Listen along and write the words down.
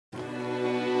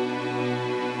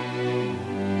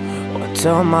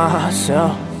tell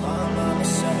myself?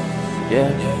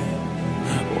 Yeah.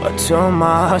 What tell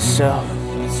myself?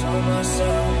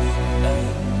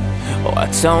 Oh, I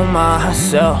tell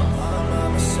myself.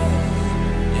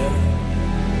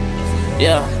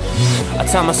 Yeah. I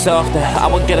tell myself that I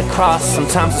will get across.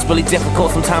 Sometimes it's really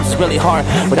difficult, sometimes it's really hard,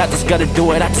 but I just gotta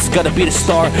do it, I just gotta be the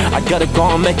star. I gotta go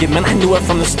and make it, man, I knew it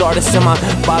from the start. It's in my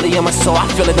body and my soul, I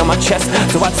feel it on my chest.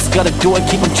 So I just gotta do it,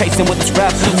 keep on chasing with this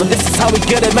rap. So this is how we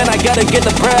get it, man, I gotta get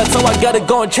the bread. So I gotta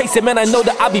go and chase it, man, I know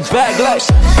that I'll be back like.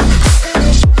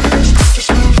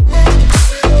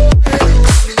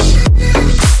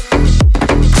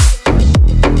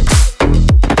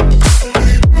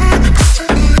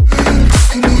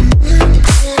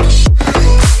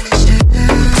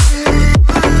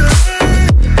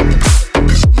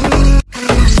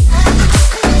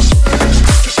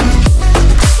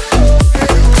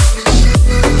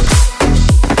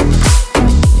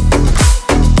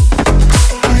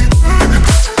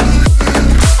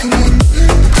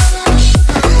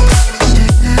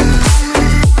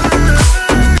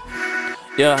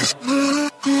 Yeah.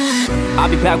 I'll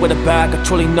be back with a bag, I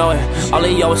truly know it. All of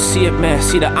y'all see it, man,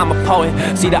 see that I'm a poet.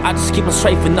 See that I just keep on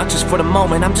strafing, not just for the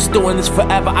moment. I'm just doing this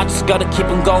forever, I just gotta keep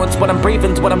on going. It's what I'm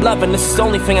breathing, it's what I'm loving, this is the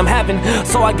only thing I'm having.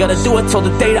 So I gotta do it till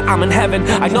the day that I'm in heaven.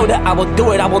 I know that I will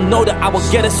do it, I will know that I will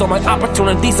get it. So my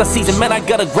opportunities are seizing, man, I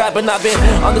gotta grab it. I've been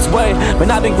on this way,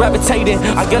 man, I've been gravitating.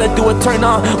 I gotta do it, turn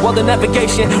on, well the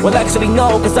navigation. Well actually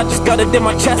no, cause I just got it in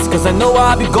my chest. Cause I know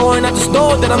I'll be going, I just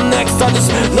know that I'm next. I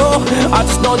just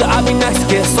know that I'll be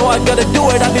next, yeah. So I gotta do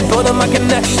it, I be building my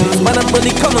connections. Man, I'm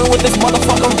really coming with this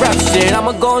motherfucking rap shit.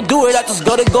 I'ma go and do it, I just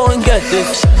gotta go and get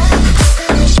this.